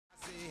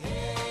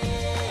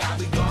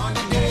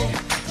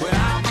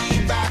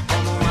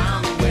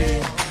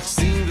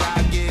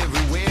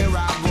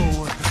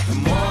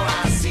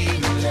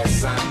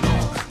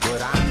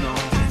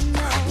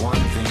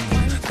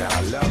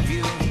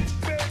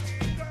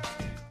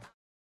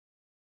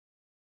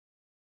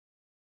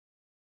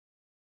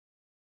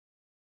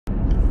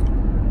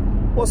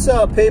What's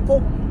up, people?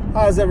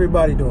 How's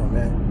everybody doing,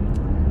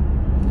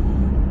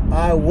 man?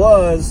 I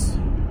was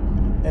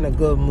in a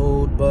good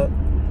mood, but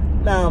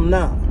now I'm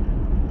not.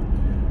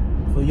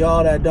 For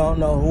y'all that don't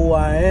know who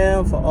I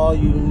am, for all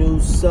you new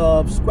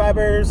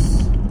subscribers,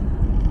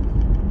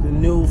 the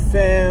new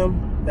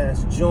fam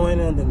that's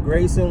joining the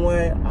Grayson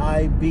way,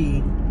 I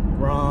be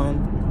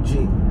Ron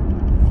G.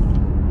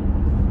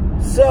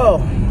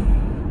 So,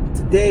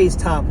 today's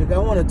topic, I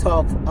want to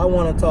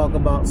talk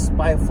about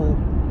spiteful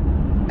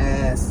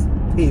ass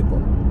people.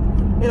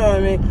 You know what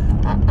I mean?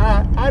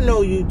 I know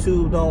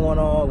YouTube don't want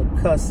all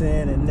the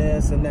cussing and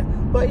this and that,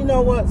 but you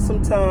know what?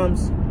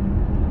 Sometimes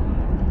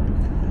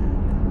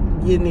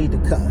you need to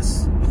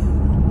cuss.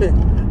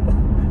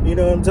 You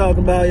know what I'm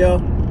talking about, y'all?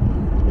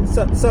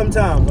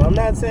 Sometimes. I'm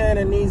not saying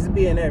it needs to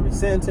be in every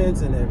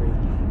sentence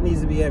and needs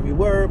to be every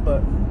word,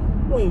 but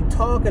when you're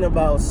talking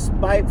about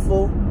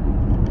spiteful,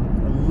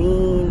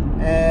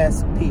 mean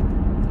ass people,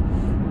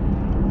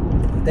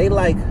 they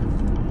like,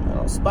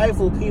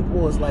 spiteful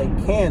people is like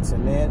cancer,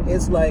 man.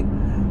 It's like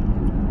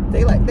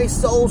they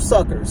soul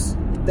suckers.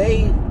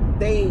 They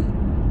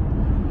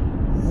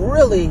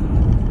really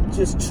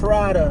just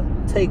try to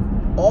take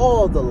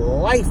all the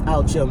life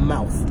out your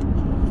mouth.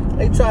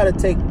 They try to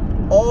take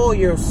all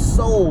your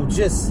soul,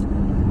 just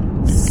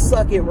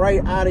suck it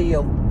right out of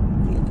your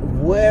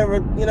wherever,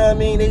 you know what I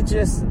mean? They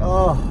just,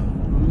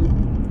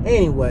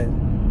 anyway.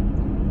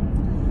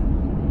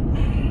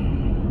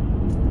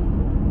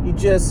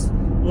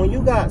 When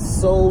you got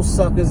soul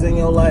suckers in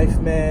your life,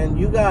 man,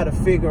 you got to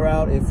figure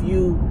out if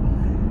you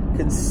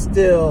can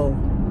still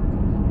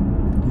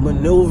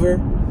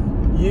maneuver.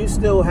 You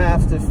still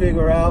have to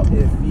figure out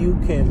if you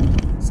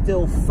can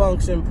still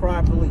function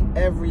properly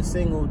every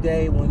single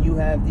day when you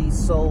have these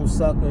soul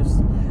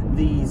suckers,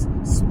 these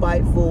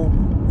spiteful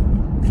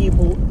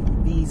people,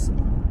 these,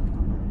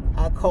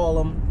 I call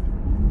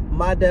them,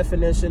 my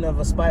definition of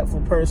a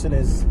spiteful person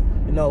is,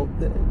 you know,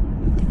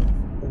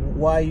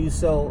 why you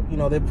so, you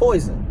know, they're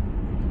poison,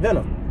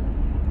 venom.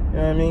 You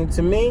know what I mean?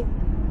 To me,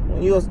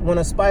 when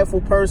a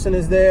spiteful person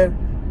is there,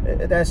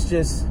 that's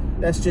just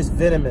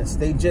venomous.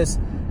 They just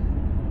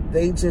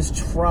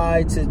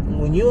try to,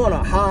 when you're on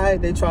a high,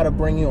 they try to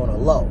bring you on a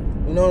low.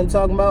 You know what I'm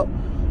talking about?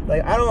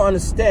 Like, I don't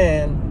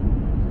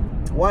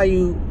understand why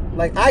you,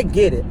 like, I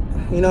get it.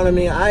 You know what I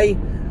mean?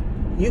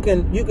 You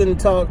can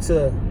talk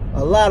to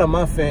a lot of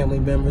my family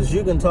members.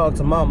 You can talk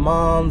to my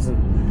moms,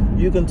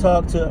 and you can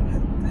talk to,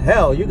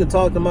 hell, you can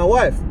talk to my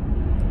wife.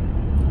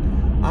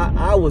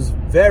 I was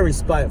very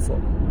spiteful.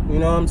 You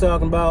know what I'm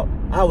talking about?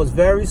 I was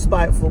very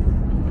spiteful.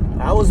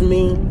 I was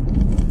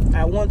mean.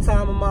 At one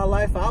time in my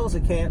life, I was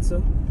a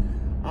cancer.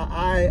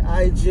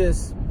 I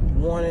just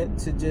wanted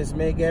to just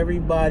make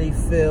everybody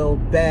feel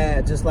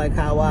bad, just like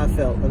how I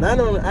felt. And I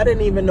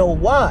didn't even know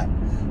why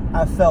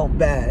I felt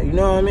bad. You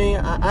know what I mean?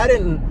 I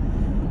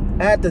didn't,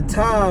 at the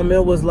time,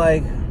 it was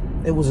like,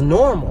 it was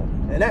normal.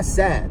 And that's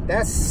sad.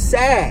 That's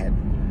sad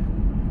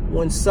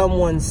when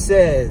someone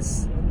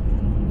says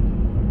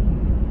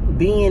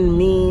being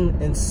mean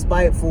and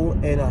spiteful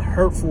and a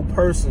hurtful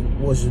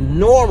person was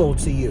normal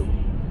to you.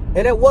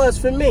 And it was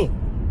for me.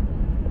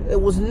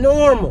 It was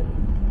normal.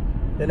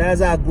 And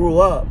as I grew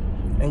up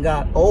and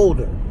got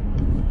older,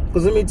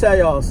 because let me tell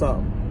y'all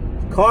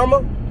something.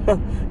 Karma,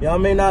 y'all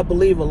may not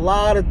believe a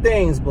lot of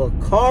things, but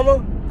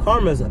karma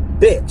is a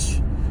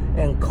bitch.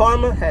 And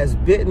karma has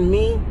bitten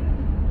me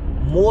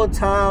more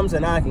times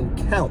than I can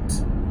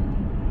count.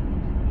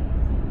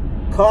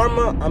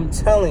 Karma, I'm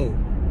telling you,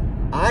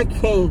 I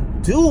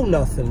can't do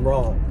nothing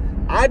wrong.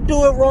 I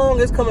do it wrong,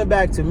 it's coming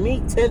back to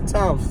me 10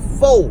 times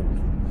fold.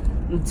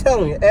 I'm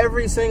telling you,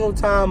 every single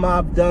time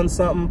I've done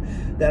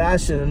something that I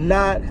should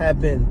not have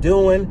been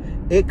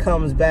doing, it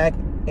comes back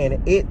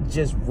and it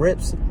just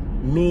rips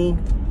me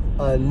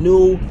a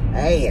new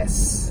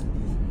ass.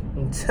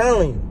 I'm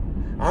telling you.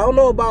 I don't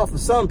know about for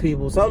some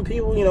people. Some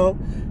people, you know,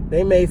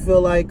 they may feel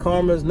like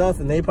karma is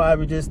nothing. They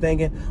probably just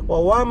thinking,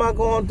 well, why am I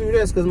going through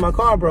this? Because my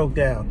car broke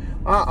down.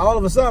 All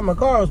of a sudden, my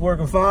car was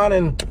working fine,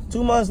 and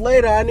 2 months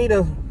later, I need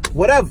a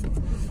whatever.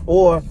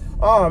 Or,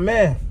 oh,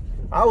 man,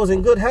 I was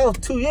in good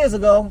health 2 years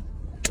ago.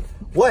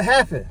 What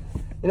happened?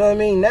 You know what I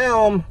mean?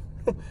 Now I'm,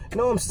 you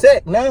know, I'm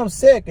sick. Now I'm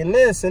sick and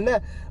this and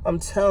that. I'm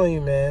telling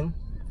you, man,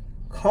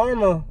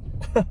 karma,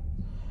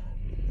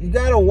 you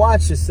got to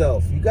watch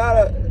yourself. You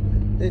got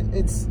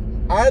to,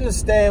 I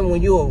understand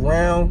when you're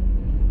around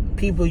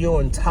people your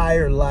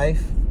entire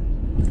life,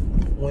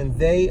 when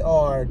they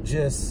are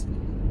just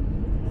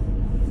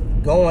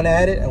going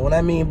at it. And what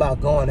I mean by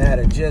going at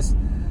it,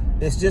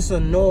 it's just a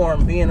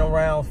norm being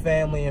around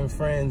family and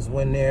friends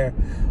when they're,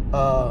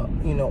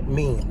 you know,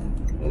 mean.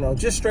 You know,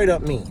 just straight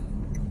up mean.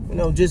 You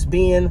know, just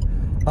being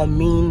a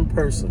mean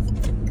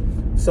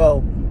person.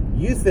 So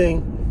you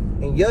think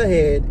in your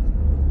head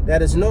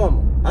that is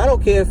normal. I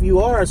don't care if you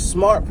are a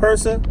smart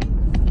person.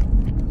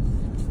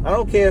 I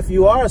don't care if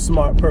you are a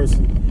smart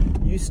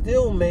person. You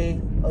still may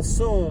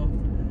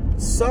assume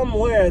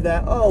somewhere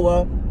that, oh,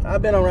 well,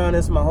 I've been around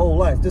this my whole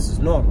life. This is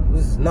normal.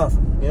 This is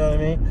nothing. You know what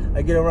I mean?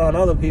 I get around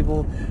other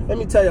people. Let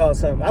me tell y'all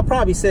something. I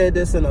probably said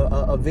this in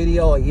a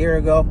video a year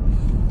ago.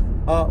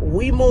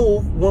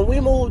 When we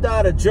moved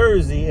out of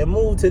Jersey and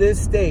moved to this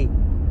state,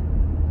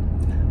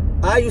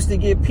 I used to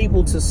get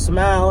people to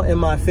smile in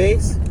my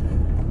face,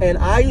 and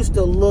I used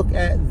to look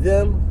at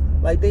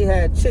them like they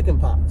had chicken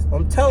pox.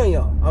 I'm telling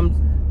y'all. I'm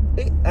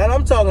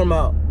talking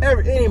about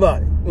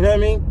anybody. You know what I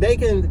mean? They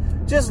can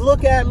just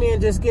look at me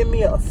and just give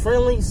me a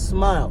friendly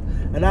smile,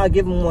 and I'll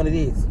give them one of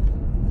these.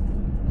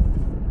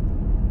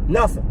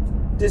 Nothing.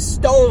 Just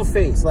stone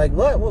face. Like,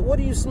 what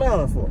are you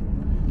smiling for?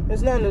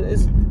 It's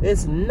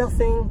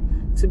nothing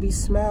to be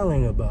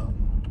smiling about.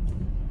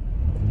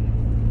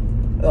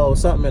 Oh,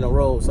 something in the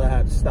road, so I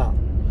had to stop.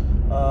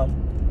 Yeah,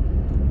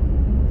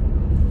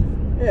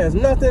 there's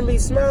nothing to be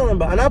smiling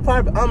about. And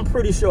I'm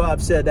pretty sure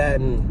I've said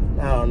that in,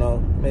 I don't know,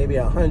 maybe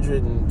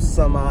 100 and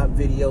some odd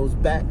videos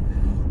back.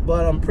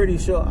 But I'm pretty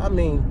sure, I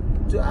mean,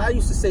 I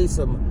used to say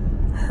some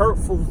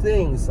hurtful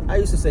things. I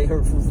used to say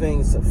hurtful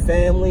things to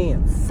family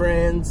and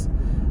friends.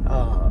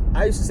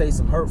 I used to say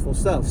some hurtful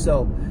stuff.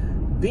 So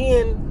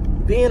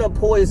being a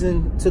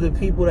poison to the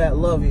people that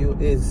love you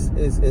is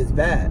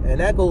bad. And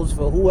that goes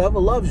for whoever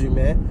loves you,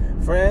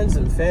 man. Friends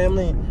and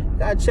family. You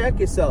gotta check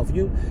yourself.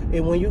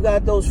 And when you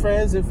got those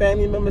friends and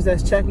family members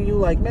that's checking you,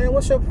 like, man,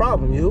 what's your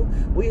problem?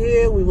 We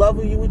here, we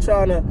love you, we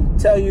trying to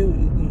tell you,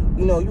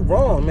 you know, you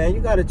wrong, man.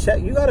 You gotta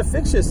check, you gotta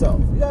fix yourself.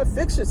 You gotta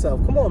fix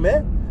yourself. Come on,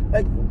 man.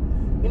 Like,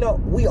 you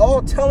know, we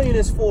all telling you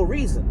this for a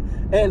reason.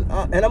 And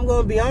I'm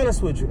going to be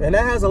honest with you, and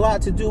that has a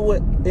lot to do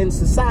with in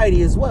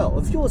society as well.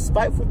 If you're a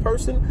spiteful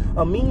person,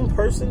 a mean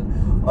person,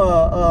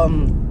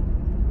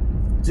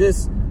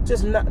 just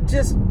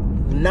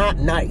not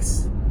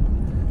nice.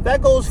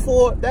 That goes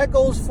for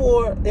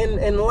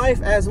in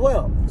life as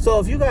well. So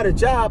if you got a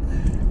job,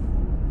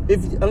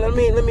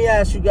 let me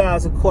ask you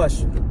guys a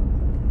question.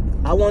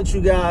 I want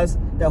you guys,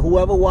 that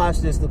whoever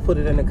watched this, to put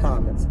it in the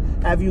comments.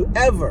 Have you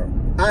ever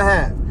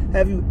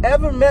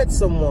met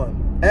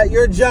someone at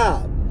your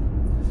job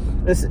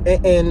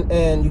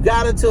and you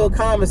got into a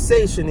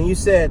conversation and you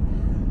said,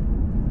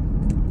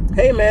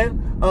 hey man,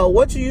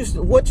 what you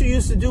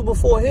used to do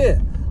before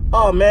here?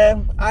 Oh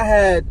man,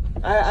 I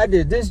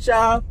did this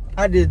job,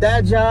 I did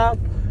that job.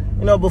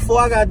 You know,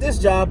 before I got this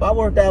job, I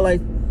worked at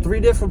like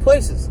 3 different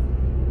places.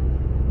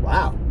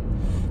 Wow.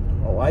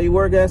 Well, why you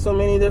work at so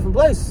many different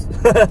places?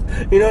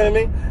 You know what I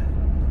mean?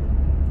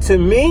 To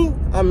me,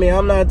 I mean,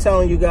 I'm not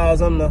telling you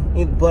guys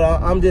but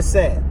I'm just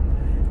saying,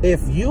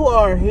 if you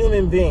are a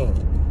human being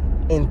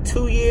in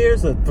 2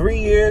 years or 3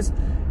 years,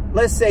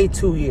 let's say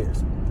 2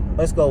 years,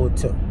 let's go with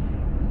 2.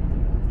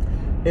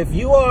 If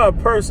you are a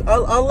person,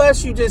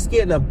 unless you're just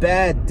getting a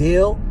bad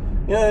deal,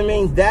 you know what I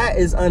mean? That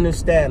is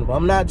understandable.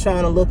 I'm not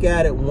trying to look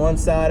at it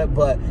one-sided,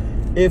 but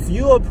if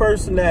you're a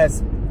person that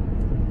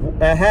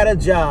had a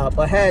job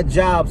or had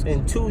jobs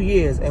in 2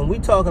 years, and we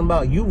talking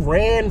about you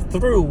ran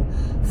through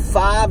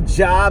 5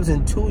 jobs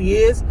in 2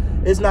 years,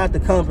 it's not the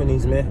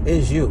companies, man.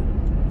 It's you.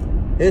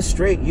 It's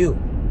straight you.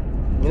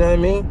 You know what I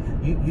mean?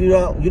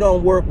 You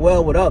don't work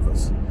well with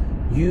others.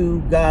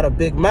 You got a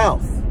big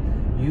mouth.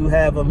 You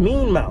have a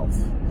mean mouth.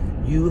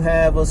 You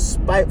have a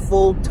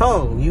spiteful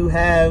tongue. You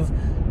have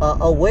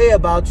a way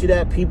about you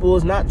that people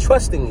is not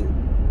trusting you.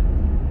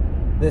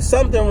 There's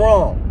something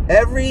wrong.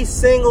 Every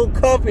single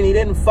company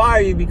didn't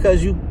fire you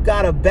because you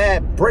got a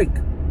bad break.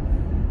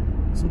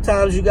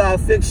 Sometimes you gotta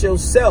fix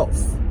yourself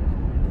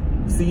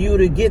for you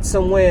to get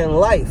somewhere in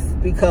life,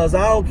 because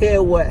I don't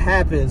care what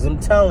happens. I'm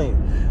telling you,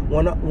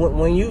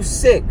 when you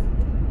sick,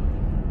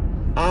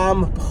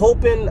 I'm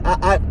hoping,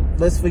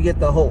 let's forget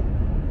the hope.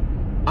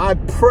 I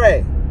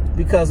pray,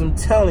 because I'm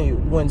telling you,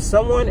 when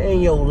someone in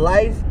your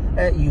life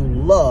that you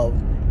love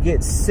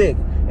gets sick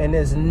and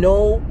there's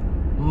no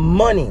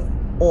money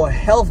or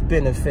health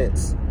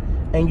benefits,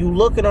 and you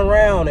looking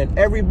around and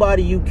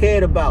everybody you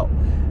cared about,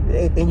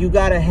 and you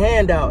got a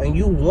handout, and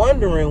you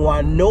wondering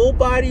why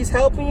nobody's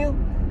helping you,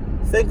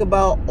 think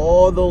about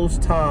all those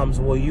times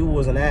where you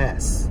was an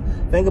ass.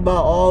 Think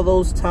about all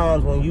those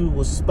times when you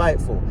was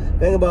spiteful.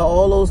 Think about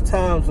all those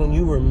times when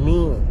you were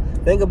mean.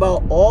 Think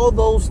about all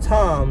those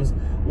times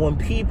when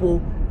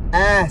people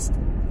asked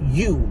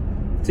you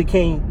to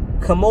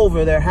come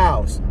over their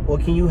house, or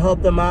can you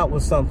help them out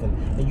with something,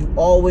 and you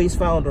always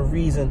found a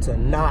reason to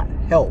not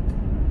help.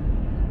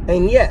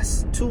 And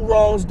yes, 2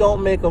 wrongs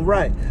don't make a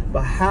right,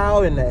 but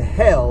how in the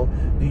hell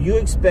do you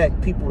expect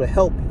people to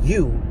help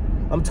you?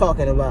 I'm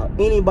talking about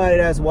anybody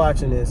that's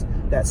watching this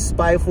that's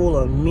spiteful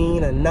or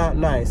mean and not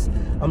nice.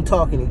 I'm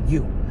talking to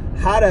you.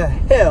 How the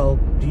hell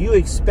do you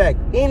expect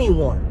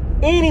anyone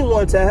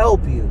to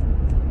help you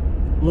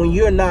when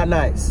you're not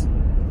nice?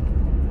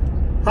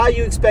 How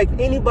you expect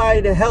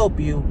anybody to help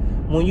you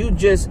when you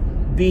just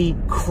be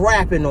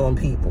crapping on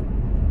people?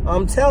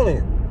 I'm telling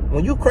you,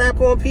 when you crap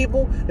on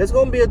people, there's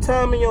going to be a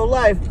time in your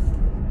life,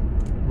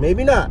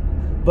 maybe not,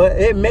 but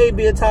it may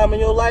be a time in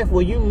your life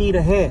where you need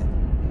a hand,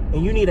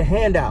 and you need a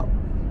handout,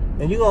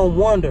 and you're going to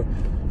wonder,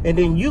 and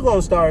then you're going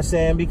to start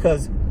saying,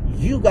 because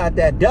you got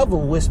that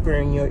devil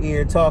whispering in your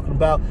ear talking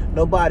about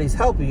nobody's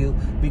helping you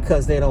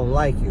because they don't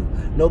like you.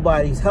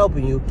 Nobody's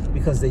helping you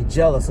because they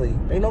jealous of you.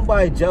 Ain't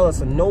nobody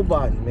jealous of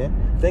nobody,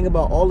 man. Think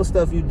about all the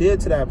stuff you did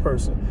to that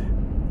person.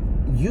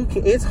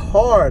 It's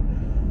hard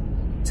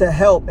to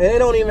help, and it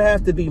don't even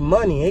have to be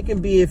money. It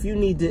can be if you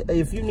need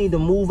to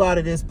move out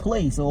of this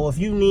place, or if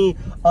you need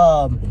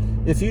a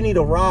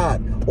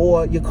ride,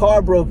 or your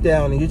car broke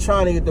down and you're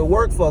trying to get to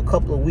work for a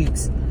couple of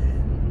weeks.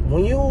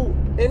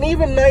 And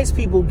even nice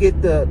people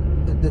get the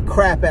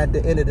crap at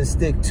the end of the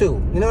stick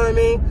too. You know what I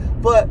mean?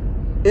 But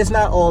it's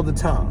not all the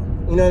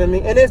time. You know what I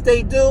mean? And if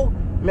they do,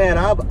 man,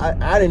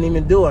 I didn't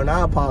even do it, and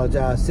I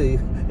apologize to you.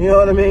 You know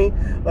what I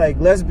mean? Like,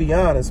 let's be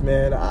honest,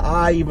 man.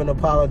 I even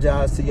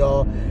apologize to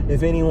y'all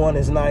if anyone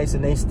is nice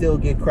and they still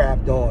get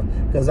crapped on.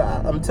 Because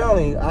I'm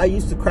telling you, I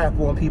used to crap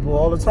on people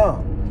all the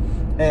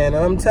time. And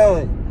I'm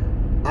telling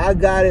you, I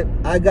got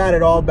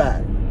it all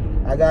back.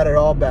 I got it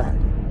all back.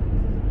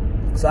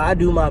 So I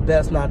do my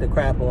best not to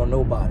crap on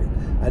nobody.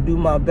 I do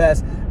my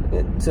best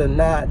to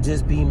not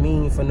just be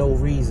mean for no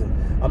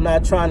reason. I'm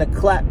not trying to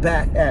clap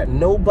back at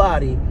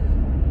nobody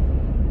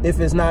if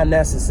it's not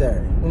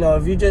necessary. You know,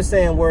 if you're just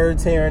saying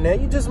words here and there,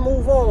 you just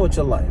move on with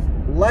your life.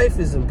 Life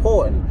is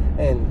important.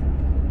 And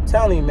I'm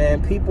telling you,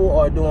 man, people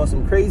are doing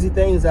some crazy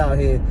things out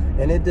here,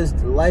 and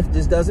life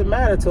just doesn't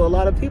matter to a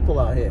lot of people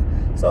out here.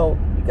 So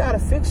you gotta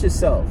fix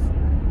yourself.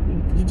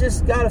 You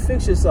just gotta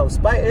fix yourself.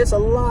 It's a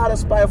lot of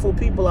spiteful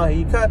people out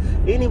here.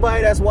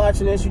 Anybody that's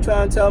watching this, you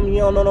trying to tell me you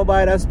don't know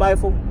nobody that's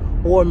spiteful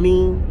or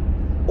mean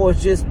or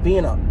just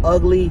being an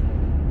ugly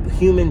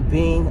human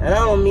being? And I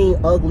don't mean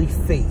ugly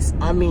face.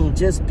 I mean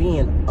just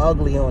being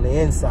ugly on the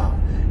inside.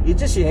 Your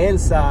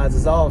insides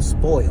is all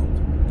spoiled.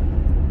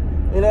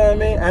 You know what I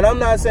mean? And I'm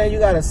not saying you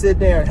gotta sit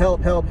there and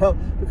help,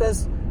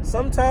 because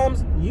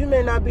sometimes you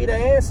may not be the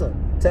answer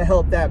to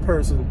help that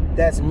person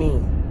that's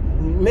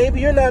mean.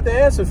 Maybe you're not the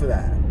answer for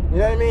that. You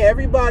know what I mean?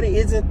 Everybody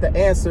isn't the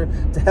answer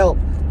to help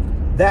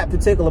that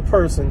particular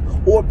person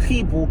or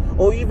people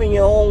or even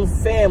your own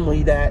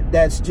family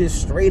that's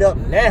just straight up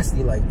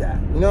nasty like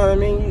that. You know what I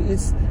mean?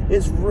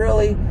 It's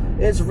really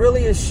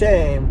a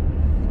shame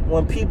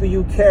when people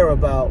you care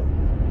about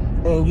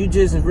and you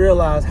just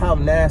realize how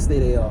nasty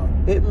they are.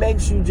 It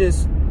makes you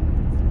just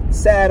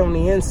sad on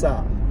the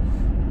inside.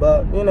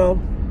 But, you know,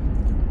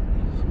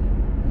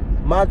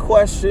 my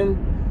question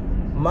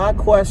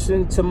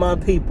to my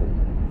people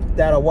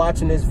that are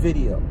watching this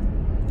video,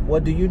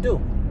 what do you do?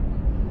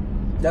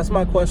 That's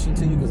my question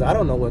to you, because I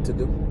don't know what to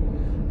do.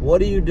 What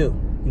do? You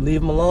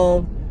leave them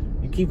alone,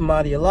 you keep them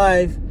out of your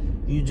life,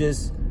 you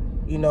just,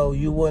 you know,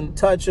 you wouldn't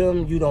touch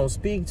them, you don't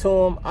speak to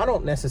them. I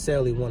don't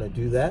necessarily want to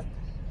do that.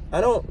 I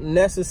don't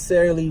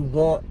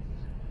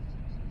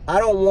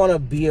want to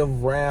be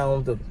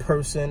around the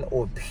person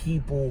or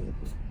people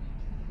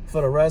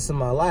for the rest of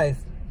my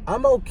life.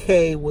 I'm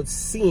okay with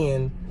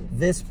seeing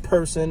this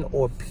person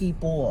or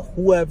people or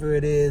whoever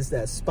it is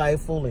that's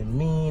spiteful and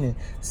mean and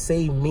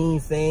say mean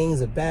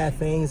things or bad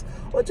things,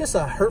 or just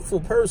a hurtful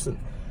person.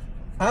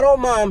 I don't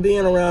mind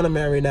being around them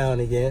every now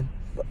and again,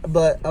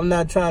 but I'm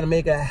not trying to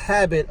make a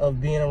habit of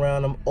being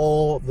around them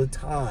all the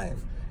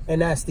time.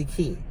 And that's the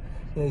key.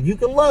 You know, you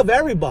can love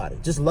everybody,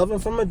 just love them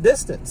from a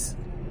distance.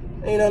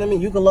 You know what I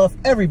mean? You can love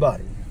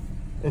everybody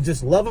and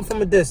just love them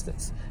from a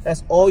distance.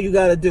 That's all you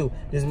got to do.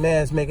 This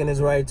man's making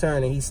his right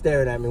turn and he's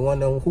staring at me,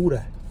 wondering who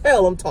the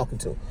hell I'm talking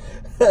to.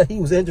 He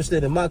was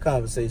interested in my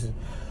conversation.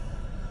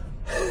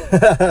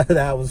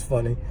 That was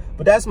funny.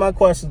 But that's my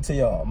question to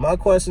y'all. My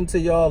question to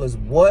y'all is,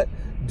 what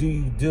do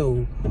you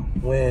do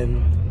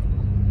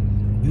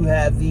when you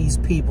have these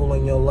people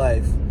in your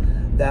life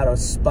that are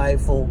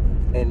spiteful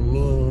and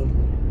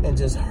mean and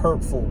just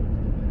hurtful?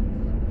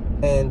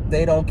 And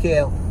they don't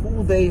care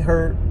who they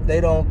hurt. They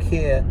don't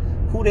care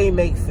who they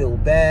make feel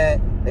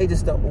bad. They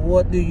just don't.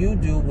 What do you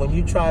do when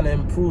you're trying to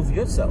improve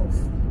yourself?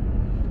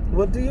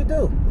 What do you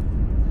do?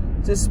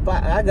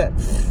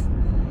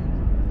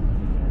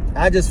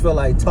 I just feel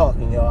like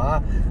talking,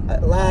 y'all. A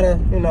lot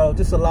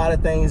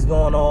of things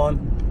going on.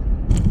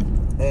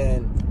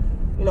 And,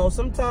 you know,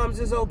 sometimes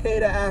it's okay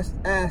to ask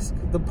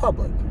the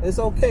public. It's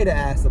okay to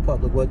ask the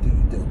public, what do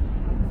you do?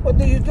 What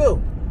do you do?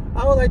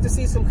 I would like to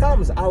see some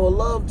comments. I would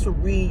love to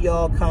read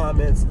y'all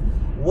comments.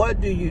 What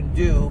do you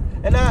do?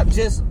 And I'm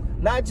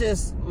not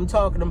just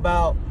talking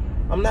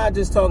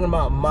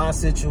about my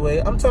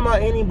situation. I'm talking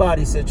about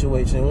anybody's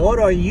situation. What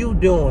are you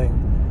doing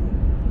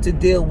to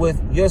deal with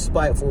your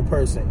spiteful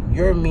person,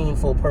 your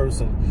meanful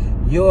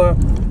person, your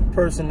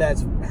person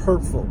that's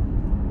hurtful?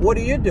 What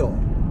are you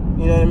doing?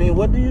 You know what I mean?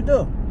 What do you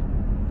do?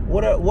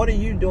 What are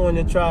you doing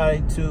to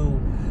try to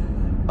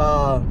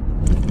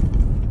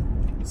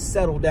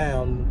settle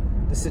down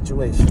the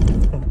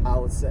situation? I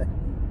would say.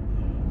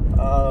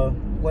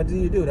 What do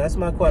you do? That's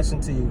my question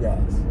to you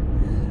guys.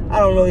 I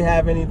don't really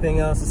have anything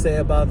else to say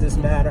about this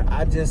matter.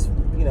 I just,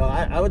 you know,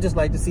 I would just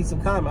like to see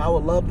some comments. I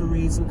would love to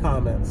read some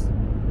comments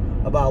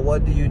about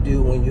what do you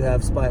do when you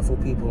have spiteful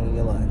people in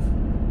your life.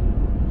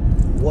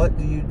 What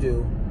do you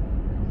do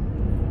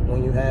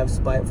when you have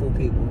spiteful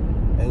people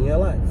in your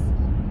life?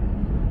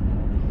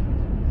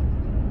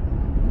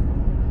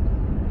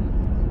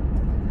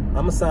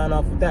 I'm going to sign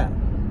off with that.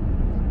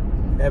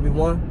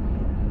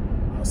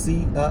 Everyone, I'll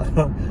see, I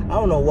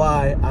don't know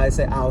why I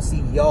say I'll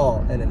see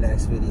y'all in the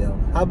next video.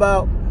 How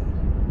about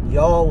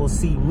y'all will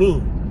see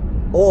me,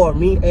 or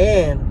me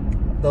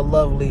and the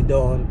lovely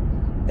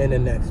Dawn in the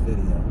next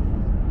video.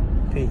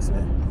 Peace,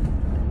 man.